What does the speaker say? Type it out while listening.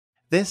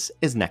This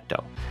is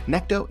Necto.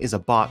 Necto is a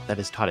bot that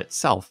has taught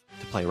itself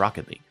to play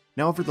Rocket League.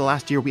 Now, over the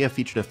last year, we have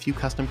featured a few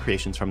custom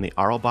creations from the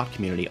RLBot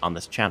community on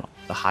this channel.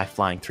 The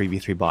high-flying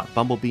 3v3 bot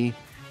Bumblebee,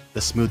 the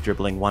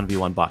smooth-dribbling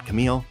 1v1 bot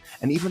Camille,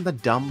 and even the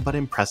dumb but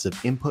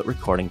impressive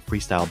input-recording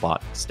freestyle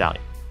bot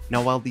Stallion.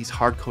 Now, while these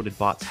hard-coded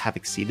bots have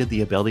exceeded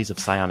the abilities of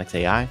Psyonix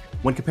AI,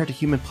 when compared to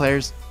human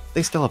players,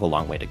 they still have a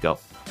long way to go.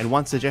 And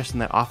one suggestion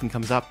that often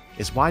comes up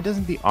is why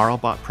doesn't the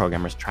RLBot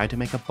programmers try to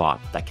make a bot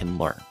that can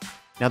learn?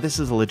 Now, this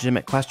is a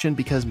legitimate question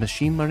because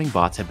machine learning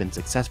bots have been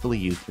successfully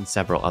used in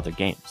several other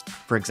games.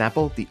 For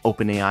example, the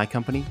OpenAI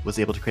company was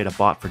able to create a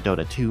bot for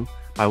Dota 2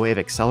 by way of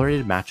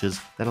accelerated matches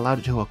that allowed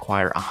it to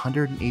acquire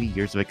 180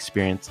 years of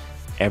experience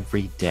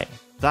every day.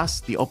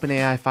 Thus, the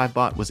OpenAI 5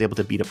 bot was able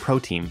to beat a pro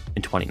team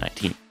in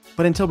 2019.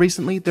 But until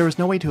recently, there was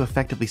no way to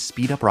effectively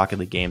speed up Rocket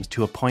League games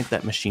to a point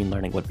that machine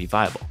learning would be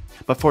viable.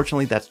 But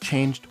fortunately, that's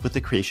changed with the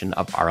creation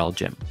of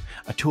RLGym,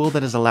 a tool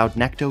that has allowed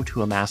Necto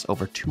to amass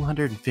over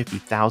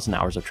 250,000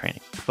 hours of training.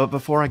 But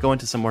before I go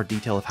into some more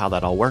detail of how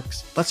that all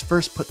works, let's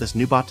first put this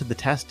new bot to the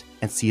test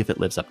and see if it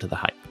lives up to the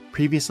hype.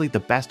 Previously, the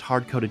best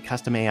hard-coded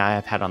custom AI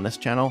I've had on this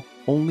channel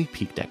only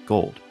peaked at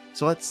gold.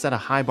 So let's set a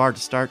high bar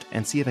to start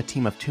and see if a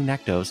team of 2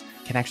 Nectos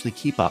can actually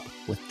keep up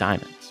with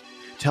diamonds.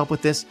 To help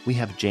with this, we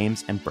have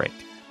James and Break,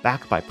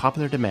 backed by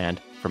popular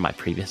demand from my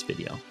previous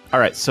video.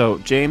 Alright, so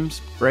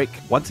James, Break,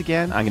 once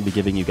again, I'm going to be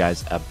giving you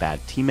guys a bad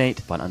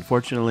teammate, but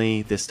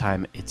unfortunately, this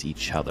time it's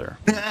each other.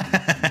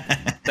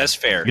 That's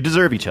fair. You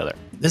deserve each other.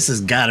 This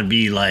has got to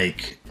be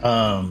like,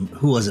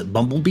 who was it,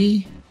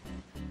 Bumblebee?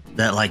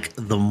 That like,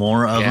 the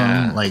more of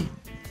them, like,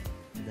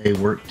 they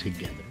work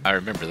together. I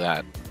remember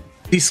that.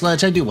 See,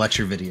 Sledge, I do watch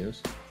your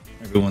videos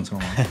every once in a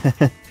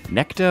while.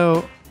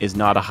 Necto is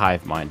not a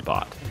hive mind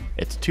bot.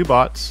 It's 2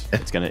 bots.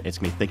 It's gonna be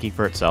thinking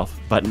for itself.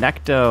 But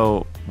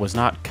Necto was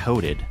not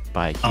coded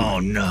by a human. Oh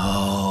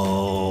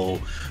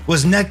no!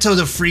 Was Necto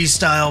the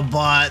freestyle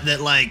bot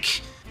that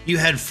like you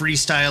had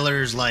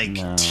freestylers like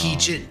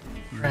teach it?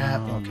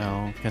 Crap.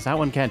 No, because that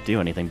one can't do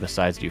anything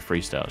besides do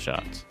freestyle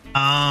shots.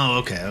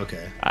 Oh,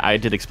 okay. I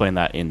did explain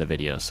that in the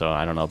video, so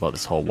I don't know about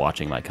this whole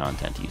watching my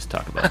content you used to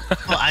talk about.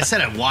 Well, I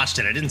said I watched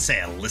it. I didn't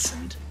say I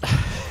listened.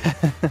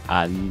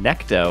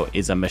 Necto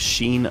is a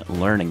machine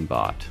learning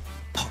bot.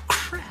 Oh,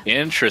 crap.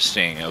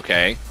 Interesting.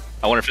 Okay.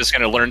 I wonder if it's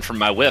going to learn from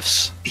my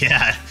whiffs.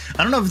 Yeah.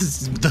 I don't know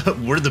if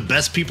we're the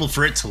best people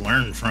for it to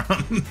learn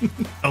from.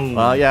 Oh.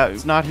 Well, yeah,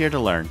 it's not here to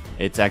learn.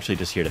 It's actually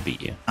just here to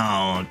beat you.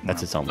 Oh,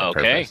 that's its only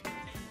okay. purpose.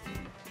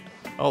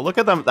 Oh, look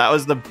at them. That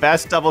was the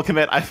best double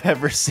commit I've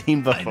ever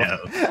seen before. I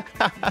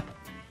know.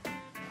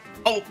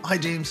 Oh, hi,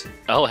 James.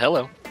 Oh,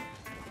 hello.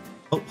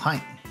 Oh,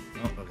 hi.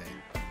 Oh, okay.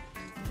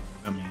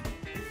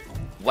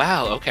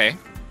 Wow, okay.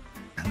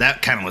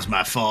 That kind of was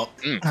my fault.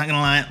 Not gonna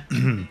lie.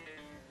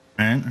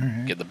 All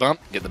right. Get the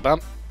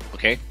bump.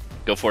 Okay,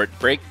 go for it.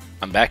 Break.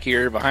 I'm back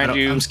here behind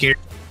you. I'm scared.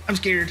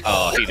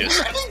 Oh, he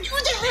just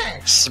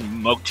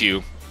smoked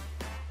you.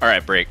 All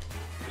right, Break.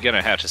 You're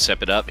gonna have to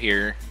step it up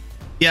here.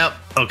 Yep.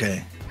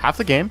 Okay. Half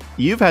the game.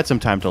 You've had some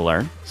time to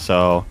learn,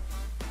 so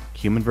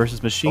human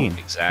versus machine. Oh,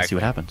 exactly. Let's see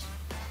what happens.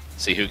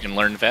 See who can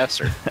learn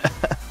faster.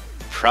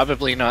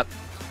 Probably not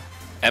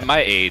at my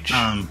age.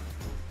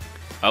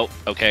 Oh,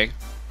 okay.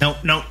 No.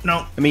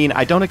 I mean,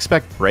 I don't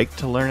expect Break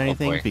to learn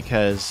anything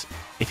because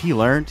if he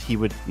learned, he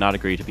would not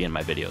agree to be in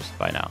my videos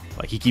by now.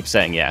 Like, he keeps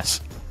saying yes.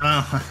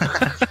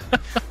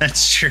 Oh,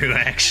 that's true,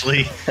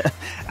 actually.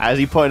 As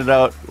he pointed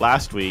out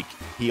last week,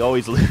 he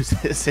always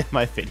loses in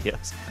my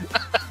videos.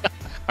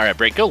 All right,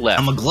 Break, go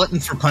left. I'm a glutton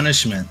for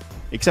punishment.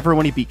 Except for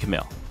when he beat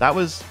Camille. That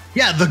was...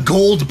 Yeah, the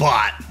gold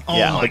bot. Oh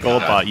yeah, my the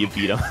gold God. bot, you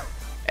beat him.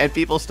 And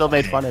people still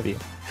made fun of you.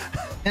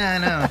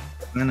 Yeah,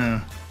 I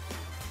know.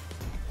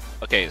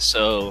 Okay,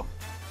 so...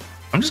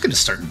 I'm just going to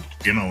start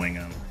demoing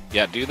them.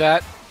 Yeah, do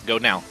that. Go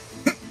now.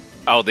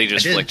 Oh, they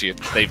just flicked you.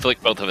 They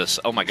flicked both of us.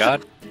 Oh my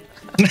God.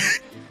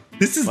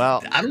 This is...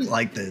 Well, I don't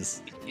like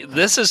this.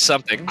 This is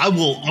something. I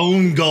will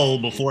own goal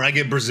before I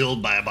get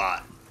Braziled by a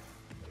bot.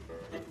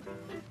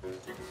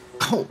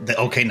 Oh,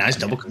 okay, nice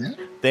double commit.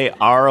 They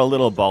are a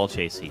little ball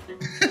chasey.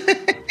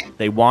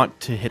 They want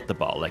to hit the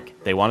ball.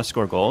 Like, they want to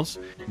score goals.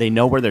 They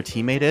know where their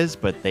teammate is,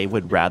 but they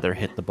would rather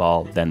hit the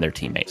ball than their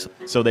teammates.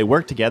 So they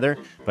work together,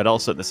 but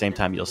also at the same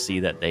time, you'll see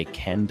that they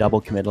can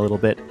double commit a little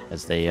bit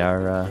as they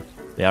are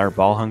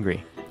ball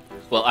hungry.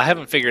 Well, I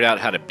haven't figured out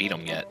how to beat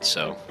them yet,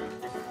 so...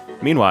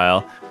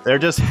 Meanwhile, they're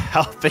just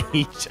helping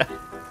each other.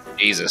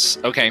 Jesus.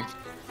 Okay.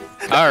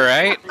 All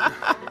right.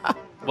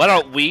 Why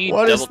don't we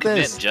double commit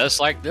this? just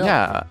like them?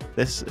 Yeah,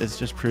 this is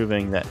just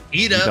proving that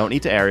you don't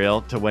need to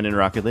aerial to win in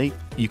Rocket League.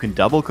 You can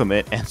double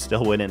commit and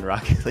still win in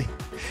Rocket League.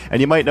 And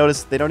you might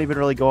notice they don't even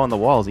really go on the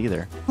walls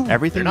either.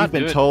 Everything you've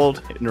been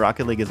told in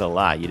Rocket League is a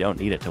lie. You don't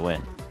need it to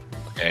win.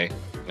 Okay.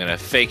 I'm going to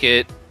fake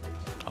it.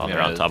 Oh, they're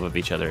on top of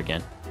each other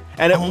again.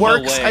 And it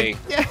works. No way.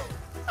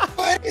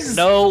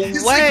 No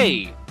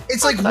way.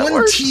 It's like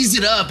one tees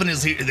it up and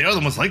the other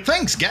one's like,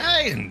 thanks,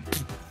 guy. And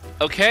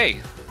okay.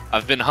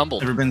 I've been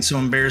humbled. Never been so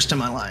embarrassed in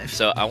my life.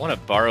 So I want to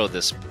borrow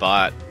this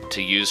bot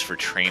to use for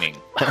training.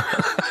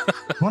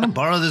 I want to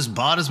borrow this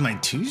bot as my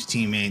twos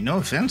teammate. No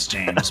offense,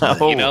 James. But,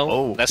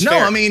 That's no,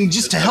 fair. I mean,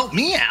 just to help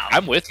me out.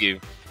 I'm with you.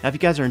 Now, if you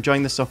guys are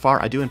enjoying this so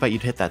far, I do invite you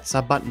to hit that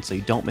sub button so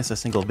you don't miss a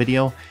single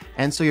video,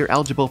 and so you're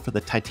eligible for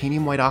the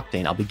Titanium White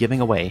Octane I'll be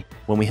giving away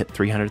when we hit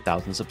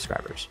 300,000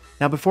 subscribers.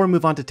 Now, before we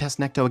move on to test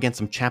Necto against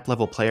some champ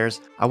level players,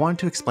 I wanted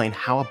to explain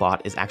how a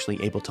bot is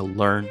actually able to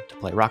learn to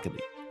play Rocket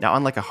League. Now,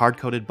 unlike a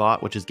hard-coded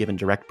bot, which is given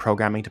direct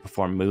programming to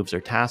perform moves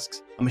or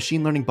tasks, a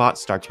machine learning bot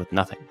starts with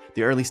nothing.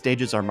 The early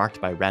stages are marked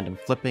by random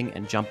flipping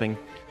and jumping,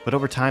 but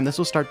over time this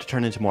will start to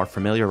turn into more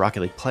familiar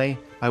Rocket League play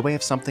by way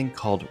of something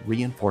called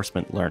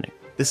reinforcement learning.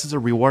 This is a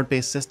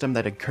reward-based system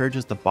that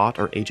encourages the bot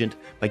or agent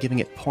by giving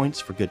it points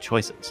for good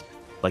choices,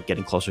 like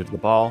getting closer to the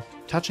ball,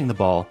 touching the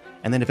ball,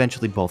 and then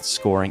eventually both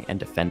scoring and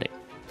defending.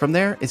 From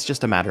there, it's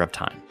just a matter of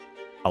time.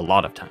 A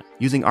lot of time.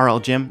 Using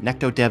RLGym,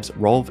 Necto devs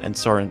Rolv and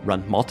Soren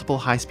run multiple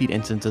high-speed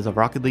instances of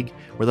Rocket League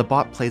where the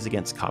bot plays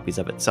against copies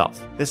of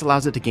itself. This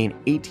allows it to gain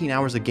 18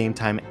 hours of game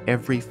time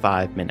every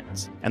 5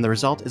 minutes, and the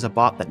result is a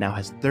bot that now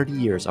has 30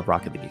 years of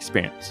Rocket League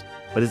experience.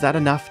 But is that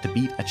enough to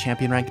beat a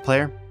champion-ranked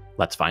player?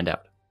 Let's find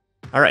out.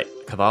 Alright,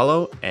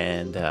 Cavallo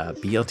and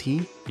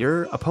BLT,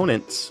 your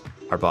opponents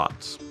are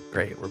bots.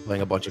 Great, we're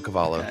playing a bunch of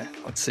Cavallo. Okay,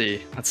 let's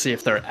see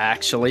if they're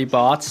actually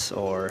bots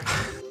or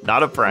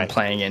Not a I'm prank.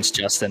 playing against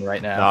Justin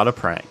right now. Not a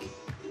prank.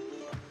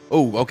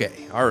 Oh, okay.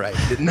 All right.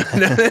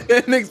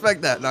 Didn't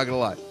expect that, not gonna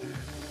lie.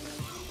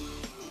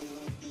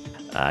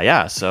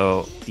 Yeah,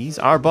 so these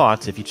are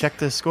bots. If you check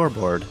the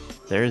scoreboard,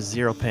 there's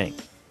 0 ping.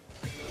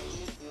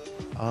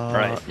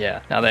 Right,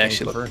 yeah. Now they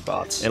actually look for- like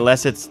bots.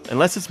 Unless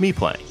it's me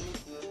playing.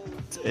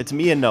 It's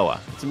me and Noah.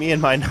 It's me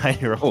and my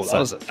 9-year-old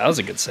Oh, son. that was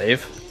a good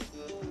save.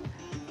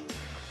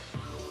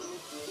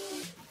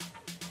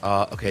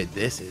 Okay,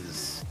 this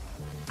is...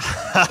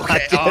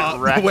 Okay,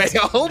 wait,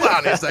 hold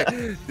on a sec.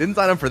 Didn't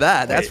sign up for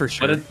that, that's for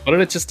sure. What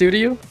did it just do to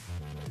you?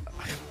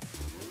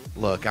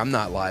 Look, I'm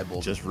not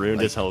liable. Just ruined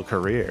Like, his whole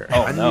career.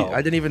 Oh, I no.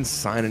 didn't even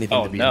sign anything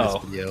Oh, to be no. in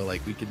this video.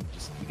 Like, we could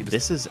just...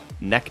 This is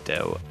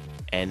Necto,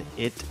 and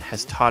it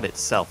has taught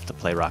itself to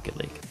play Rocket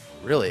League.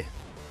 Really?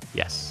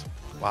 Yes.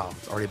 Wow,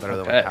 it's already better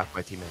than Okay. like half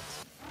my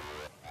teammates.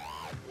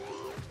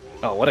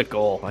 Oh, what a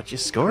goal. What you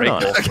scored Great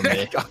on? goal for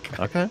me.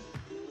 Okay.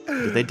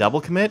 Did they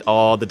double commit?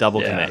 Oh, the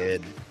double Yeah.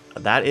 commit.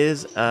 That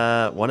is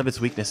one of its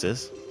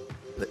weaknesses.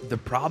 The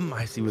problem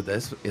I see with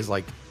this is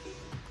like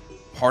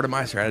part of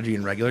my strategy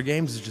in regular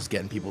games is just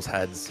getting people's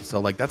heads. So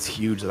like that's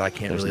huge that I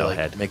can't There's really no like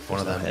head. make fun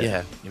There's of no them.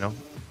 head. Yeah, you know.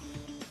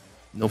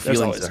 No There's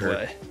feelings always to a hurt.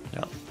 way.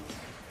 Yeah.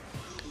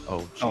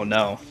 Oh, Oh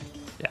no.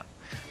 Yeah.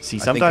 See,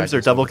 think sometimes I their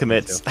just double looked at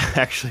commits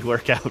actually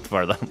work out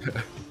for them.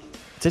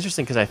 It's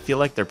interesting because I feel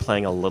like they're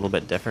playing a little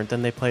bit different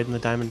than they played in the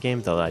Diamond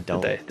game, though I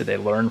don't. Did they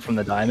learn from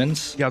the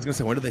diamonds? yeah, I was gonna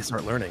say, when did they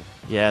start learning?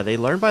 Yeah, they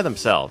learn by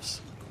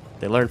themselves.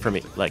 They learn from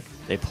like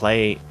they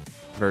play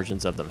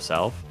versions of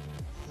themselves.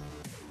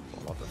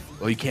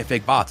 Well, you can't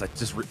fake bots.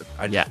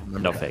 I Yeah, remember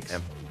no that. fakes.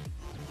 Damn.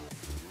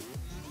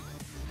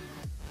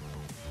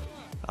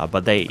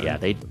 But they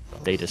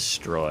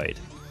destroyed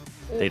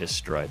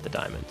the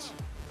diamonds.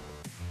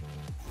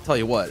 Tell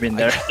you what, I mean,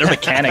 their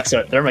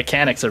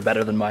mechanics are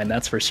better than mine.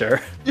 That's for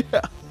sure.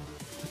 I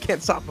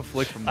can't stop a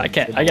flick from. I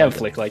can't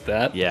flick like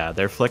that. Yeah,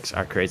 their flicks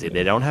are crazy.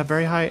 They don't have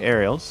very high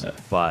aerials,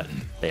 but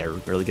they are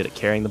really good at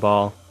carrying the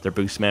ball. Their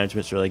boost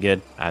management's really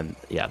good, and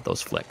yeah,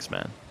 those flicks,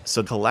 man.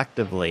 So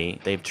collectively,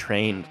 they've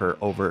trained for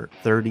over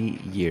 30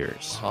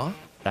 years. Huh?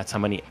 That's how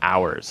many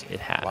hours it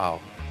had. Wow.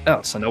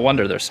 Oh, so no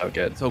wonder they're so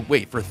good. So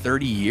wait, for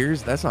 30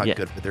 years? That's not Yeah.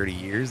 good for 30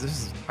 years. This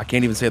is I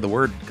can't even say the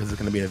word because it's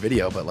gonna be in a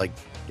video. But like,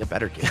 get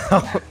better, kid.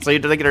 So you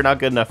think they're not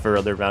good enough for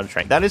other round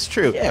training? That is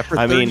true. Yeah, for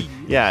I 30 mean,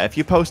 yeah, if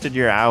you posted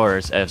your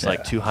hours as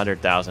like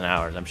 200,000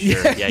 hours, I'm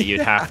sure, yeah,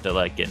 you'd have to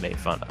like get made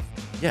fun of.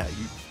 Yeah,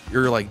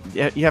 you're like,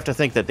 Yeah, you have to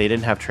think that they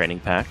didn't have training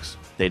packs.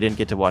 They didn't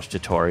get to watch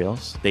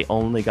tutorials. They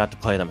only got to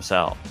play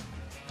themselves.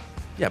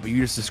 yeah, but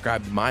you just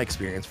described my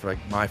experience for like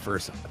my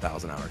first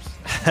 1,000 hours.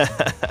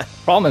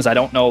 Problem is, I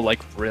don't know like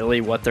really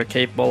what they're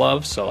capable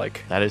of. So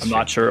like, That is I'm true.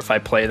 not sure if I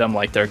play them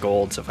like they're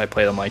golds, if I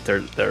play them like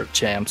they're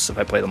champs, if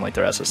I play them like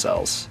they're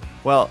SSLs.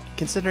 Well,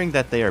 considering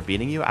that they are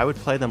beating you, I would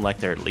play them like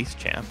they're at least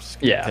champs.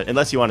 Yeah.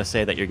 Unless you want to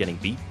say that you're getting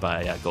beat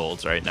by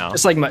golds right now.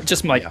 Just like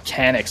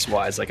mechanics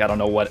wise, like I don't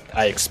know what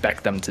I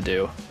expect them to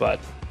do, but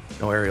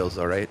No aerials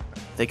though, right?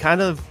 They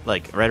kind of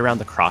like right around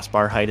the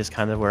crossbar height is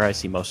kind of where I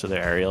see most of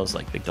their aerials,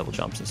 like big double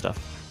jumps and stuff.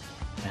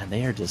 Man,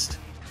 they are just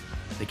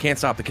They can't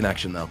stop the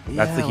connection though.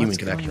 That's Yeah, the human what's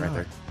connection going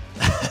right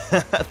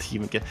on? there. the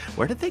human.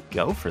 Where did they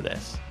go for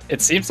this?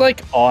 it seems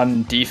like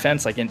on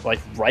defense, like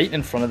right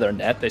in front of their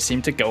net, they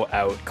seem to go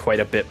out quite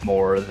a bit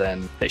more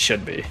than they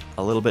should be.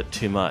 A little bit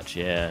too much,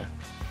 yeah.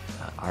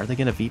 Are they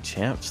gonna beat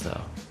champs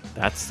though?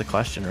 That's the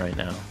question right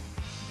now.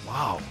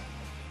 Wow.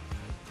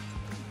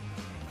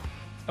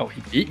 Oh,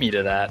 he beat me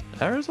to that.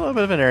 There's a little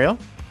bit of an aerial.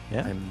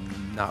 Yeah.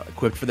 I'm not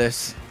equipped for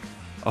this.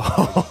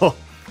 Oh,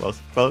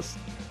 close.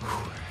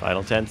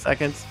 Final 10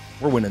 seconds.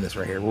 We're winning this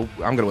right here.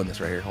 I'm gonna win this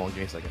right here. Hold on, give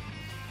me a second.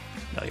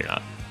 No, you're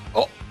not.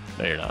 Oh,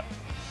 No, you're not.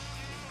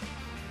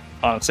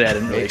 Honestly, I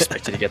didn't really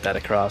expect you to get that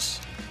across.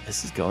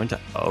 This is going to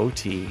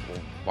OT.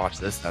 Watch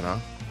this then, huh?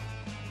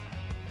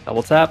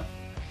 Double tap.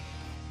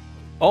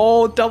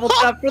 Oh, double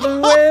tap for the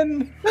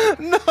win!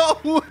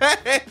 No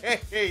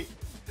way!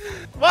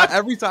 What?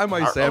 Every time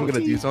I say I'm gonna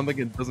ROT? do something,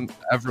 it doesn't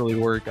ever really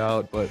work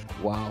out, but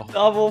wow.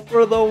 Double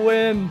for the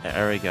win!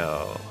 There we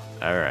go.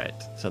 All right.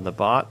 So the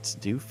bots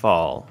do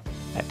fall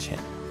at Chin.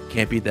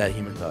 Can't beat that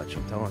human touch,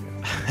 I'm telling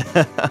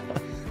you.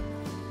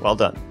 Well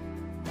done.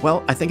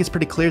 Well, I think it's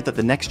pretty clear that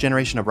the next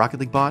generation of Rocket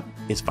League bot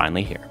is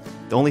finally here.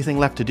 The only thing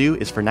left to do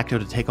is for Necto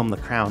to take home the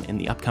crown in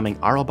the upcoming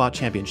RLBot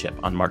Championship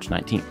on March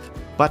 19th.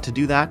 But to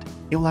do that,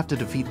 it will have to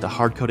defeat the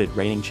hard-coded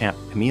reigning champ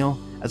Camille,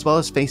 as well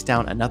as face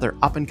down another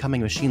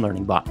up-and-coming machine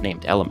learning bot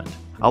named Element.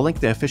 I'll link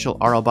the official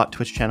RLBot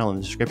Twitch channel in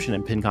the description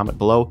and pinned comment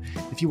below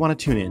if you want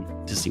to tune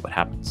in to see what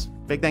happens.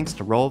 Big thanks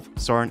to Rolv,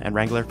 Soren, and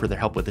Wrangler for their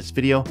help with this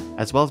video,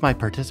 as well as my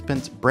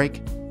participants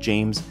Break,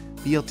 James,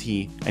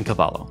 BLT, and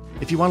Cavallo.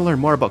 If you want to learn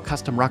more about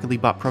custom Rocket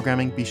League bot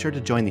programming, be sure to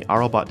join the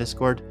RLBot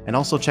Discord, and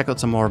also check out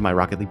some more of my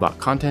Rocket League bot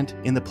content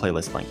in the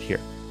playlist linked here.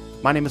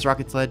 My name is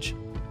Rocket Sledge.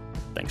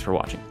 Thanks for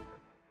watching.